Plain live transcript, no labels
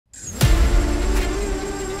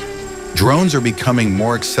Drones are becoming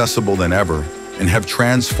more accessible than ever and have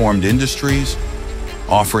transformed industries,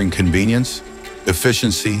 offering convenience,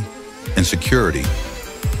 efficiency, and security.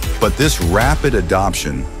 But this rapid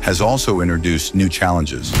adoption has also introduced new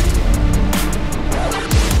challenges.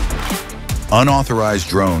 Unauthorized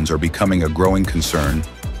drones are becoming a growing concern,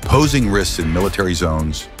 posing risks in military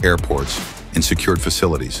zones, airports, and secured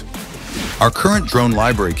facilities. Our current drone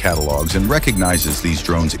library catalogs and recognizes these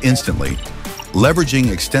drones instantly, leveraging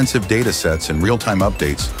extensive data sets and real-time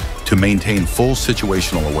updates to maintain full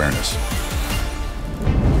situational awareness.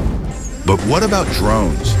 But what about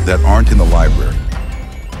drones that aren't in the library?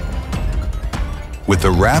 With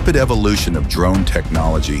the rapid evolution of drone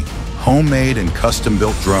technology, homemade and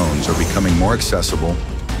custom-built drones are becoming more accessible,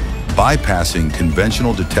 bypassing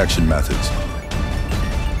conventional detection methods.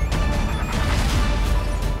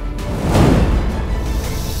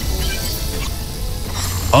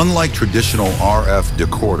 Unlike traditional RF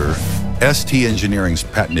decoder, ST Engineering's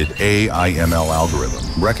patented AIML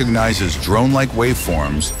algorithm recognizes drone-like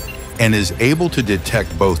waveforms and is able to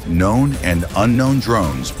detect both known and unknown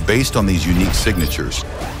drones based on these unique signatures.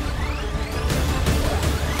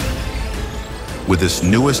 With this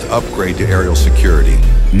newest upgrade to aerial security,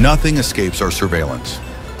 nothing escapes our surveillance.